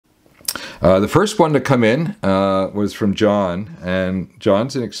The first one to come in was from John, and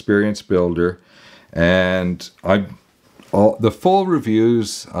John's an experienced builder, and the full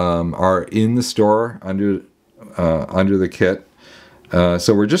reviews are in the store under the kit.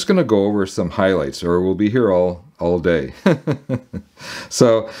 So we're just going to go over some highlights, or we'll be here all day.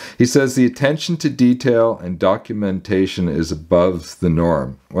 So he says the attention to detail and documentation is above the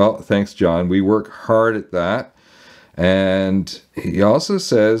norm. Well, thanks, John. We work hard at that. And he also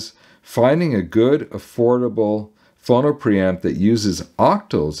says finding a good, affordable phono preamp that uses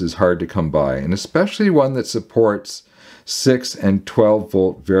octals is hard to come by, and especially one that supports 6 and 12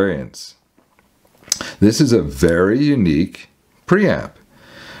 volt variants. This is a very unique preamp.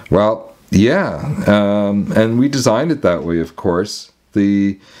 Well, yeah, and we designed it that way, of course.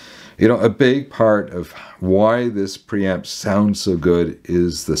 A big part of why this preamp sounds so good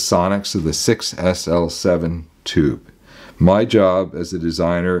is the sonics of the 6SL7 tube. My job as a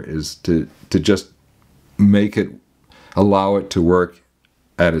designer is to just allow it to work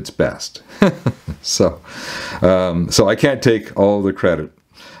at its best. So I can't take all the credit.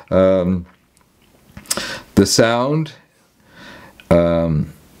 The sound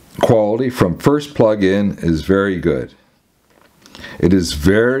quality from first plug-in is very good. It is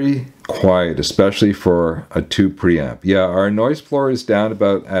very quiet, especially for a tube preamp. Yeah, our noise floor is down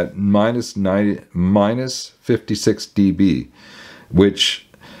about at minus 56 dB, which,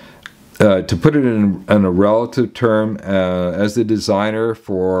 to put it in a relative term, as the designer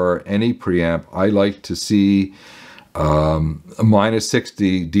for any preamp, I like to see minus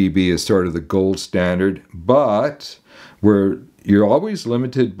 60 dB is sort of the gold standard, but you're always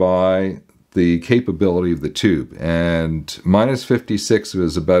limited by the capability of the tube, and minus 56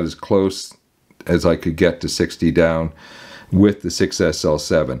 was about as close as I could get to 60 down with the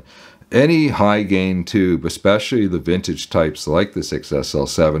 6SL7. Any high gain tube, especially the vintage types like the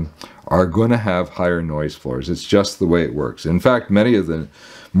 6SL7, are going to have higher noise floors. It's just the way it works. In fact, many of the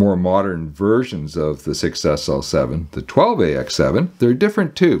more modern versions of the 6SL7, the 12AX7, they're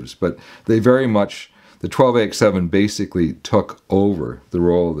different tubes, but they very much, the 12AX7 basically took over the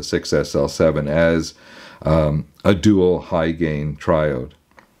role of the 6SL7 as a dual high gain triode,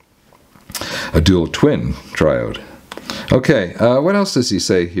 a dual twin triode. Okay, what else does he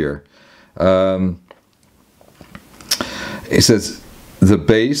say here? He says the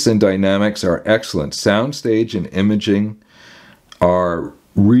bass and dynamics are excellent. Soundstage and imaging are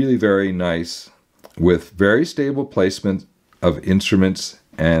really very nice, with very stable placement of instruments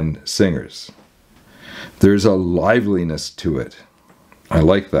and singers. There's a liveliness to it. I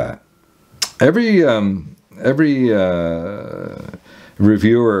like that. Every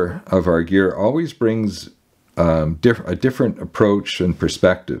reviewer of our gear always brings a different approach and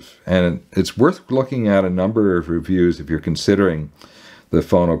perspective, and it's worth looking at a number of reviews if you're considering the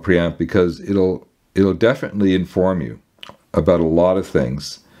Phono Preamp, because it'll definitely inform you about a lot of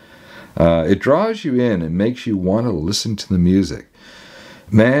things. It draws you in and makes you want to listen to the music.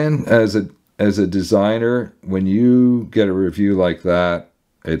 Man, as a designer, when you get a review like that,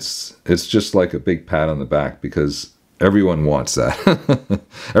 it's just like a big pat on the back, because everyone wants that.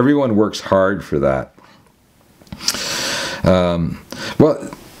 Everyone works hard for that. Well,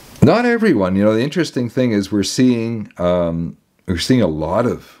 not everyone. The interesting thing is we're seeing a lot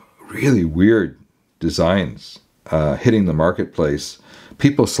of really weird designs hitting the marketplace.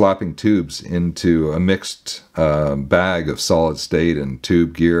 People slapping tubes into a mixed bag of solid state and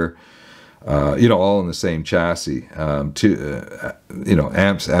tube gear. All in the same chassis. Amps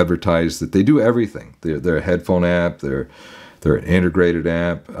advertise that they do everything. They're a headphone amp. They're an integrated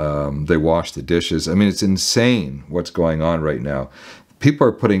amp. They wash the dishes. I mean, it's insane what's going on right now. People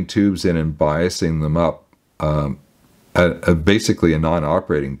are putting tubes in and biasing them up at basically a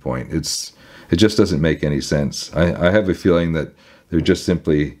non-operating point. It just doesn't make any sense. I have a feeling that they're just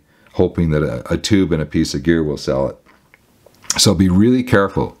simply hoping that a tube and a piece of gear will sell it. So be really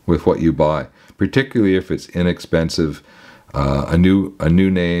careful with what you buy, particularly if it's inexpensive, a new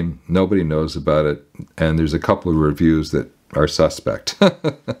name, nobody knows about it, and there's a couple of reviews that are suspect.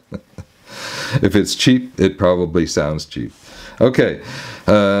 If it's cheap, it probably sounds cheap. Okay,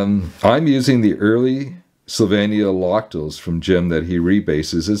 I'm using the early Sylvania Loctals from Jim that he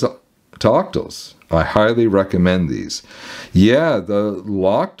rebases to octals. I highly recommend these. Yeah, the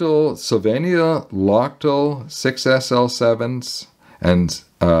Sylvania Loctal 6SL7s and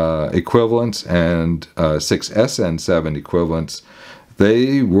equivalents and 6SN7 equivalents,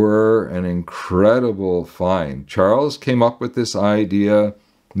 they were an incredible find. Charles came up with this idea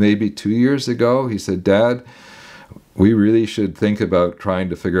maybe 2 years ago. He said, "Dad, we really should think about trying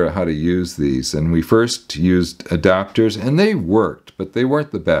to figure out how to use these." And we first used adapters, and they worked, but they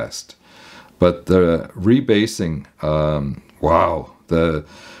weren't the best. But the rebasing, wow,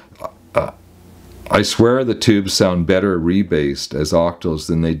 I swear the tubes sound better rebased as octals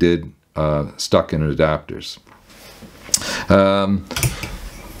than they did stuck in adapters.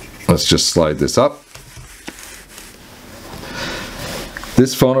 Let's just slide this up.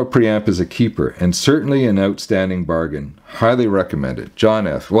 This Phono Preamp is a keeper and certainly an outstanding bargain. Highly recommend it. John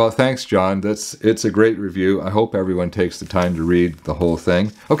F. Well, thanks, John. It's a great review. I hope everyone takes the time to read the whole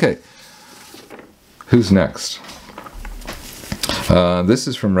thing. Okay, who's next? This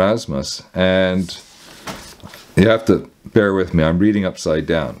is from Rasmus, and you have to bear with me. I'm reading upside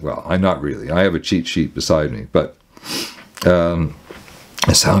down. Well, I'm not really. I have a cheat sheet beside me, but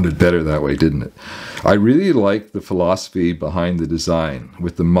it sounded better that way, didn't it? I really like the philosophy behind the design,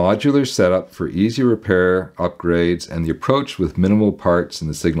 with the modular setup for easy repair, upgrades, and the approach with minimal parts in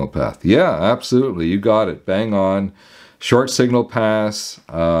the signal path. Yeah, absolutely. You got it. Bang on. Short signal paths,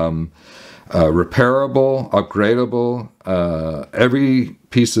 repairable, upgradable. Every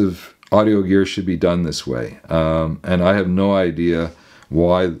piece of audio gear should be done this way. And I have no idea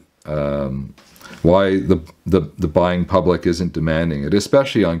why the buying public isn't demanding it,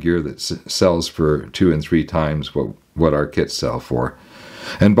 especially on gear that sells for 2 and 3 times what our kits sell for.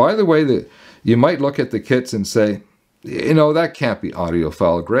 And by the way, you might look at the kits and say, you know, that can't be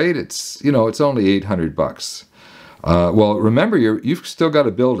audiophile grade. It's, you know, it's only 800 bucks. Well, remember, you've still got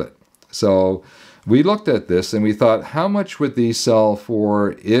to build it. So we looked at this and we thought, how much would these sell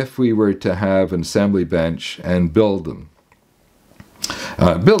for if we were to have an assembly bench and build them?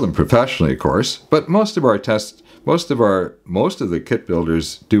 Build them professionally, of course, but most of the kit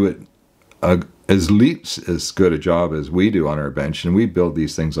builders do it as least as good a job as we do on our bench, and we build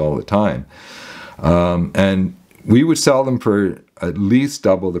these things all the time. And we would sell them for at least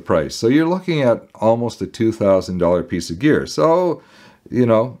double the price. So you're looking at almost a $2,000 piece of gear. So, you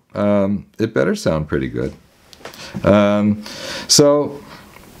know, it better sound pretty good. So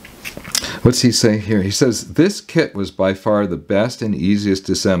what's he say here? He says, this kit was by far the best and easiest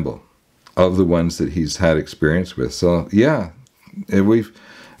to assemble of the ones that he's had experience with. So yeah,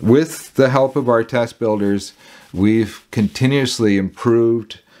 with the help of our test builders, we've continuously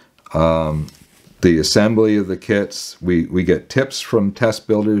improved the assembly of the kits. We get tips from test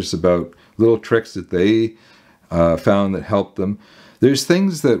builders about little tricks that they found that helped them. There's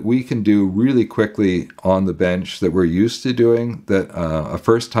things that we can do really quickly on the bench that we're used to doing that a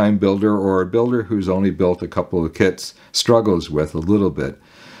first-time builder or a builder who's only built a couple of kits struggles with a little bit.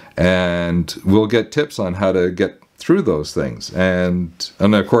 And we'll get tips on how to get through those things. And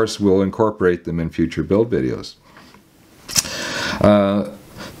of course, we'll incorporate them in future build videos. The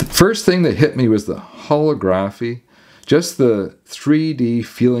first thing that hit me was the holography, just the 3D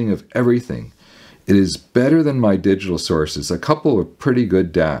feeling of everything. It is better than my digital sources. A couple of pretty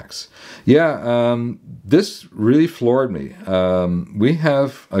good DACs. Yeah, this really floored me. We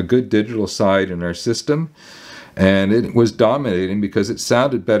have a good digital side in our system, and it was dominating because it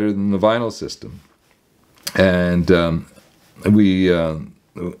sounded better than the vinyl system. And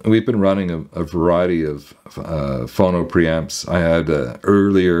we've been running a variety of Phono preamps. I had an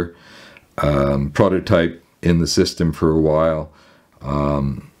earlier prototype in the system for a while.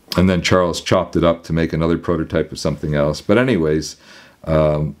 And then Charles chopped it up to make another prototype of something else. But anyways,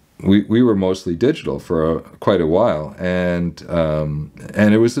 we were mostly digital for quite a while. And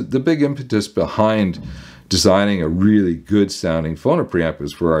it was the big impetus behind designing a really good sounding Phono Preamp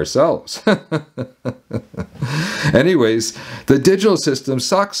was for ourselves. Anyways, the digital system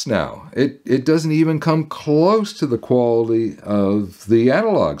sucks now. It doesn't even come close to the quality of the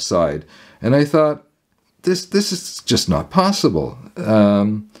analog side. And I thought, this is just not possible.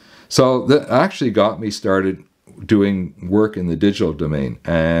 So that actually got me started doing work in the digital domain.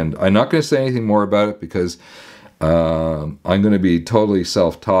 And I'm not going to say anything more about it because I'm going to be totally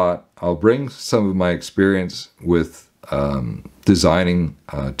self-taught. I'll bring some of my experience with designing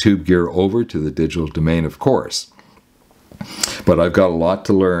tube gear over to the digital domain, of course. But I've got a lot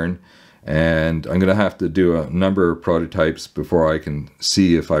to learn, and I'm going to have to do a number of prototypes before I can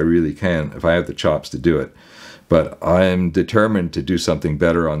see if I really can, if I have the chops to do it. But I'm determined to do something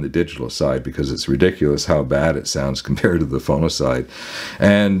better on the digital side because it's ridiculous how bad it sounds compared to the phono side.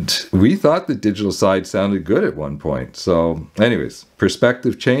 And we thought the digital side sounded good at one point. So anyways,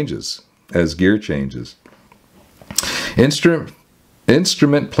 perspective changes as gear changes.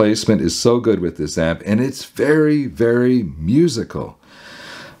 Instrument placement is so good with this amp, and it's very, very musical.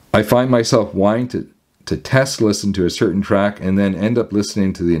 I find myself wanting to test listen to a certain track and then end up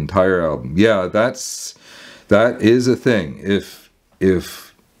listening to the entire album. Yeah, that is a thing. If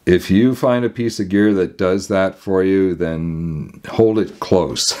if you find a piece of gear that does that for you, then hold it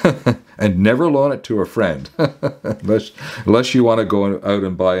close and never loan it to a friend unless you want to go out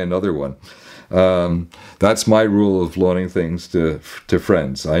and buy another one. That's my rule of loaning things to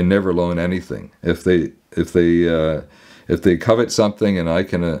friends. I never loan anything. If they covet something and I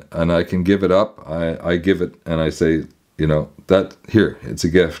can give it up, I give it, and I say, you know, that here, it's a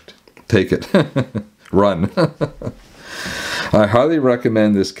gift. Take it. Run. I highly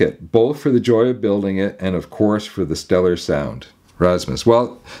recommend this kit, both for the joy of building it and, of course, for the stellar sound. Rasmus.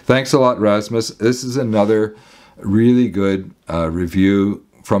 Well, thanks a lot, Rasmus. This is another really good review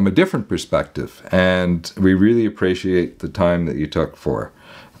from a different perspective, and we really appreciate the time that you took for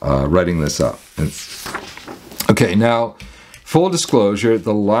writing this up. Okay, now, full disclosure,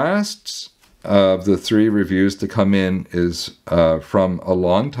 the last of the 3 reviews to come in is from a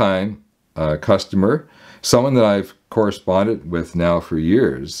long-time customer, someone that I've corresponded with now for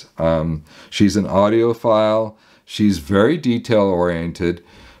years. She's an audiophile. She's very detail-oriented.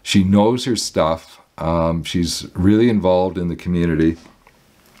 She knows her stuff. She's really involved in the community.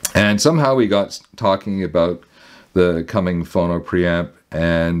 And somehow we got talking about the coming Phono Preamp,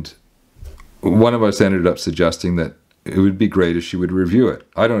 and one of us ended up suggesting that it would be great if she would review it.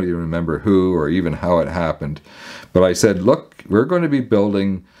 I don't even remember who or even how it happened, but I said, look, we're going to be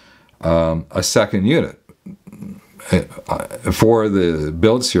building a second unit. For the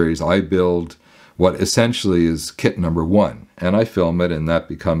build series, I build what essentially is kit number 1, and I film it, and that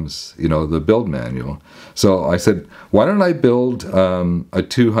becomes, you know, the build manual. So I said, why don't I build a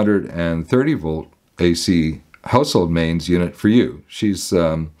 230 volt AC household mains unit for you? She's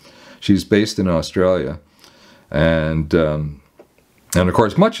based in Australia, and of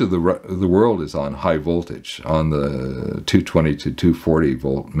course much of the world is on high voltage on the 220 to 240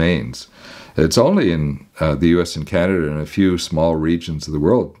 volt mains. It's only in the US and Canada and a few small regions of the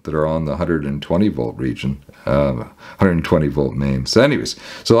world that are on the 120 volt region, 120 volt mains. So anyways,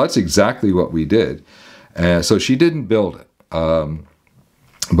 so that's exactly what we did. So she didn't build it,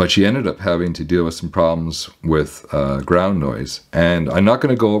 but she ended up having to deal with some problems with ground noise. And I'm not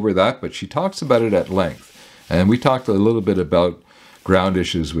going to go over that, but she talks about it at length. And we talked a little bit about ground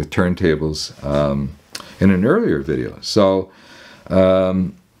issues with turntables in an earlier video. So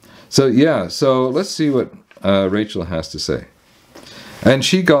yeah, so let's see what Rachel has to say. And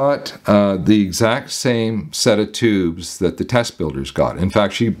she got the exact same set of tubes that the test builders got. In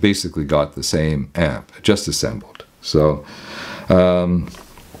fact, she basically got the same amp, just assembled. So, and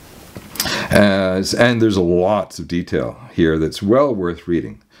there's lots of detail here that's well worth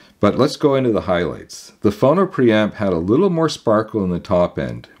reading. But let's go into the highlights. The Phono Preamp had a little more sparkle in the top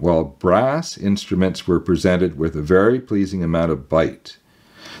end, while brass instruments were presented with a very pleasing amount of bite.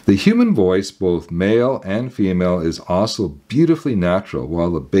 The human voice, both male and female, is also beautifully natural, while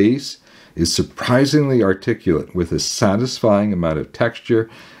the bass is surprisingly articulate with a satisfying amount of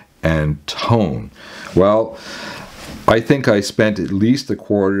texture and tone. Well, I think I spent at least a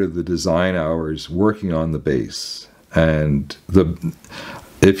quarter of the design hours working on the bass. And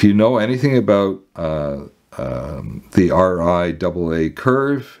if you know anything about the RIAA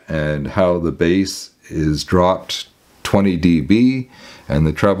curve and how the bass is dropped 20 dB and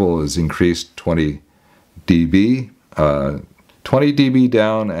the treble is increased 20 dB, 20 dB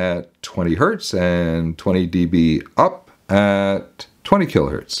down at 20 hertz and 20 dB up at 20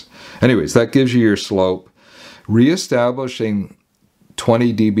 kilohertz. Anyways, that gives you your slope. Re-establishing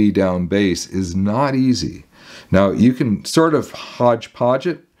 20 dB down bass is not easy. Now, you can sort of hodgepodge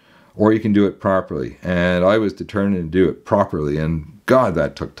it, or you can do it properly. And I was determined to do it properly, and God,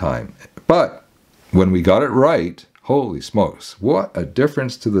 that took time. But when we got it right, holy smokes, what a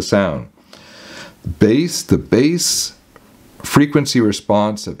difference to the sound. The bass frequency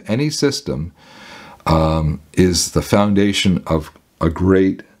response of any system is the foundation of a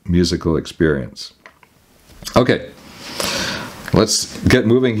great musical experience. Okay. Let's get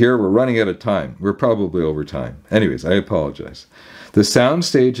moving here. We're running out of time. We're probably over time. Anyways, I apologize. The sound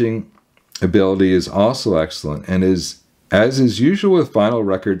staging ability is also excellent, and as is usual with vinyl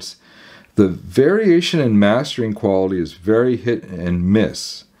records, the variation in mastering quality is very hit and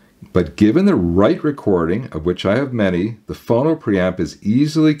miss. But given the right recording, of which I have many, the Phono Preamp is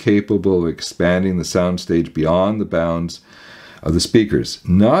easily capable of expanding the soundstage beyond the bounds of the speakers.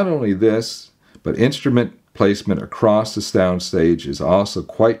 Not only this, but instrument placement across the soundstage is also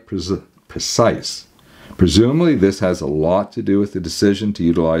quite precise. Presumably this has a lot to do with the decision to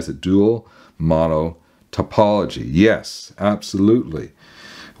utilize a dual mono topology. Yes, absolutely.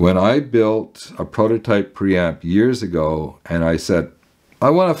 When I built a prototype preamp years ago and I said, I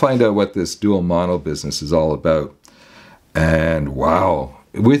want to find out what this dual mono business is all about. And wow,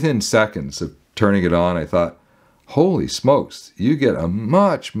 within seconds of turning it on, I thought, holy smokes, you get a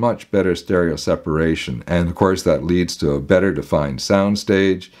much, much better stereo separation. And of course, that leads to a better defined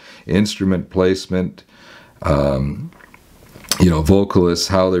soundstage, instrument placement, vocalists,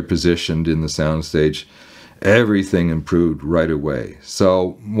 how they're positioned in the soundstage. Everything improved right away.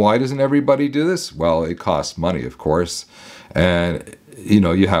 So why doesn't everybody do this? Well, it costs money, of course. And,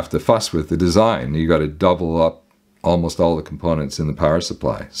 you have to fuss with the design. You got to double up almost all the components in the power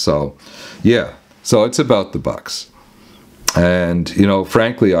supply. So, yeah. So it's about the bucks. And,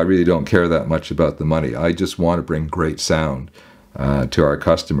 frankly, I really don't care that much about the money. I just want to bring great sound to our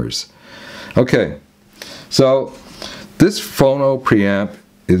customers. Okay. So this Phono Preamp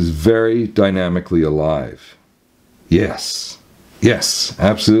is very dynamically alive. Yes,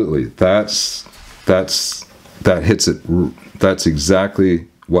 absolutely. That hits it. That's exactly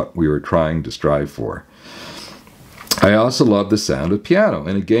what we were trying to strive for. I also love the sound of piano,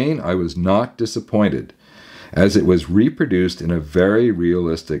 and again, I was not disappointed, as it was reproduced in a very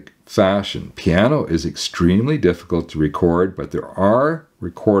realistic fashion. Piano is extremely difficult to record, but there are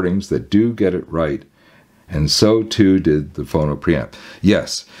recordings that do get it right. And so too did the Phono Preamp.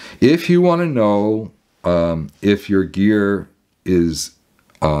 Yes, if you want to know if your gear is,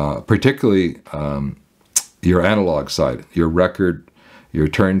 particularly your analog side, your record, your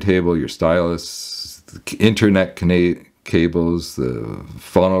turntable, your stylus, the internet cables, the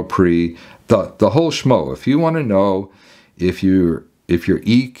Phono Pre, the whole schmo. If you want to know if your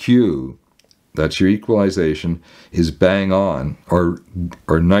EQ, that's your equalization, is bang on or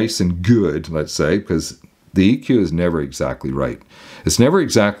nice and good, let's say, because the EQ is never exactly right. It's never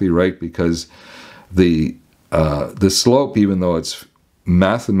exactly right because the slope, even though it's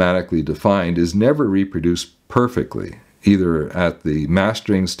mathematically defined, is never reproduced perfectly, either at the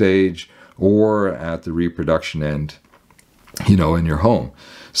mastering stage or at the reproduction end, in your home.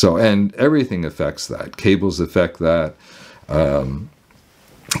 So, and everything affects that. Cables affect that.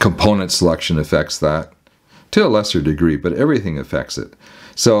 Component selection affects that to a lesser degree, but everything affects it.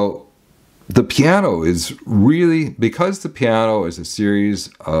 So the piano is really, because the piano is a series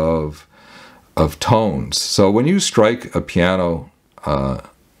of tones. So when you strike a piano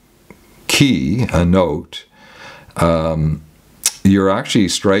key, a note, you're actually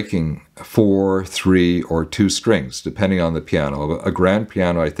striking 4, 3, or 2 strings, depending on the piano. A grand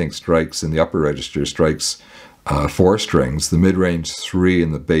piano, I think, strikes in the upper register, strikes 4 strings, the mid-range 3,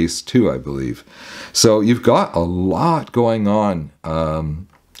 and the bass 2, I believe. So you've got a lot going on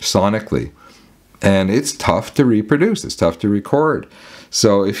sonically. And it's tough to reproduce. It's tough to record.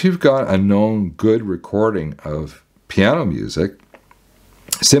 So if you've got a known good recording of piano music,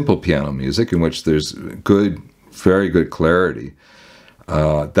 simple piano music, in which there's very good clarity,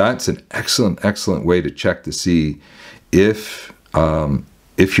 that's an excellent way to check to see if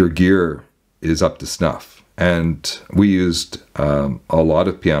your gear is up to snuff. And we used a lot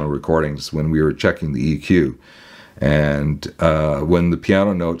of piano recordings when we were checking the EQ. And when the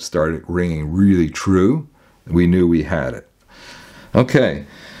piano notes started ringing really true, we knew we had it. Okay.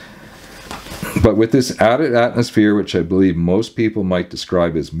 But with this added atmosphere, which I believe most people might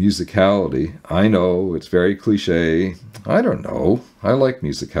describe as musicality, I know it's very cliche. I don't know. I like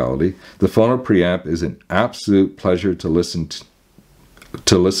musicality. The Phono Preamp is an absolute pleasure to listen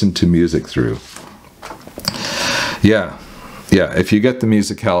to music through. Yeah. If you get the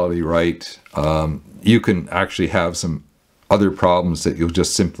musicality right, you can actually have some other problems that you'll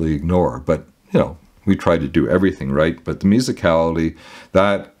just simply ignore. But, we try to do everything right. But the musicality,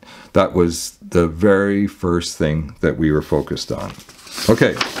 that was the very first thing that we were focused on.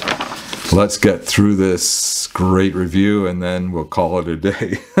 Okay, let's get through this great review and then we'll call it a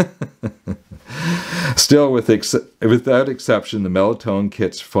day. Still, without exception, the Melotone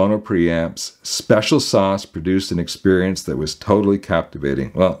Kit's Phono Preamp's special sauce produced an experience that was totally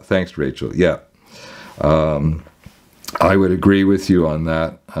captivating. Well, thanks, Rachel. Yeah. I would agree with you on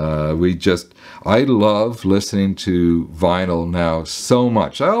that. I love listening to vinyl now so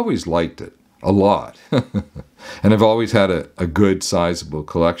much. I always liked it a lot. And I've always had a good sizable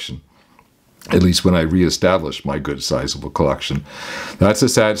collection. At least when I reestablished my good sizable collection. That's a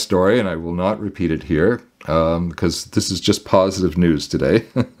sad story, and I will not repeat it here, because this is just positive news today.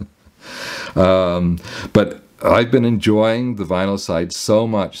 But I've been enjoying the vinyl side so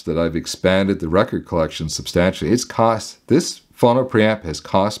much that I've expanded the record collection substantially. This Phono Preamp has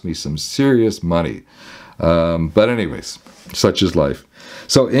cost me some serious money. But anyways, such is life.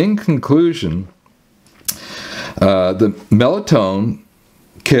 So in conclusion, the Melotone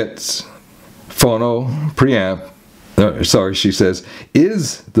Kit's Phono Preamp, she says,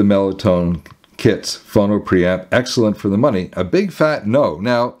 is the Melotone kits, Phono Preamp, excellent for the money. A big fat no.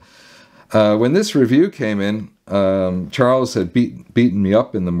 Now, when this review came in, Charles had beaten me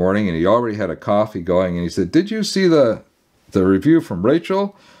up in the morning, and he already had a coffee going, and he said, "Did you see the review from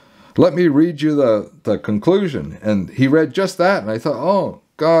Rachel? Let me read you the conclusion." And he read just that, and I thought, oh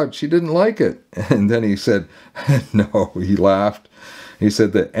God, she didn't like it. And then he said, no, he laughed. He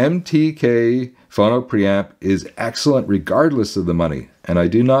said the MTK Phono Preamp is excellent regardless of the money, and I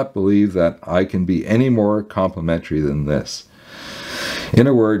do not believe that I can be any more complimentary than this. In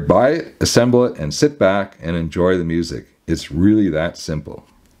a word, buy it, assemble it, and sit back and enjoy the music. It's really that simple.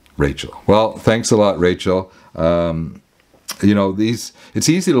 Rachel. Well, thanks a lot, Rachel. You know, it's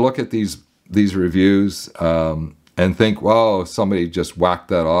easy to look at these reviews and think, wow, somebody just whacked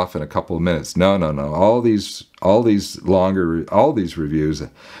that off in a couple of minutes. No. All these reviews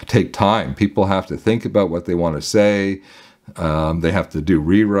take time. People have to think about what they want to say. They have to do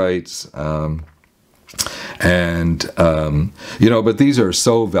rewrites. You know, but these are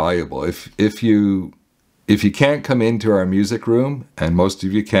so valuable. If you can't come into our music room, and most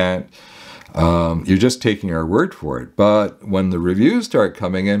of you can't, you're just taking our word for it. But when the reviews start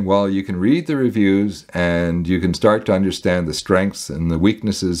coming in, well, you can read the reviews and you can start to understand the strengths and the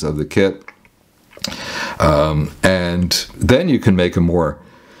weaknesses of the kit. And then you can make a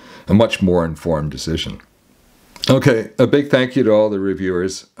much more informed decision. Okay, a big thank you to all the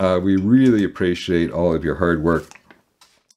reviewers. We really appreciate all of your hard work.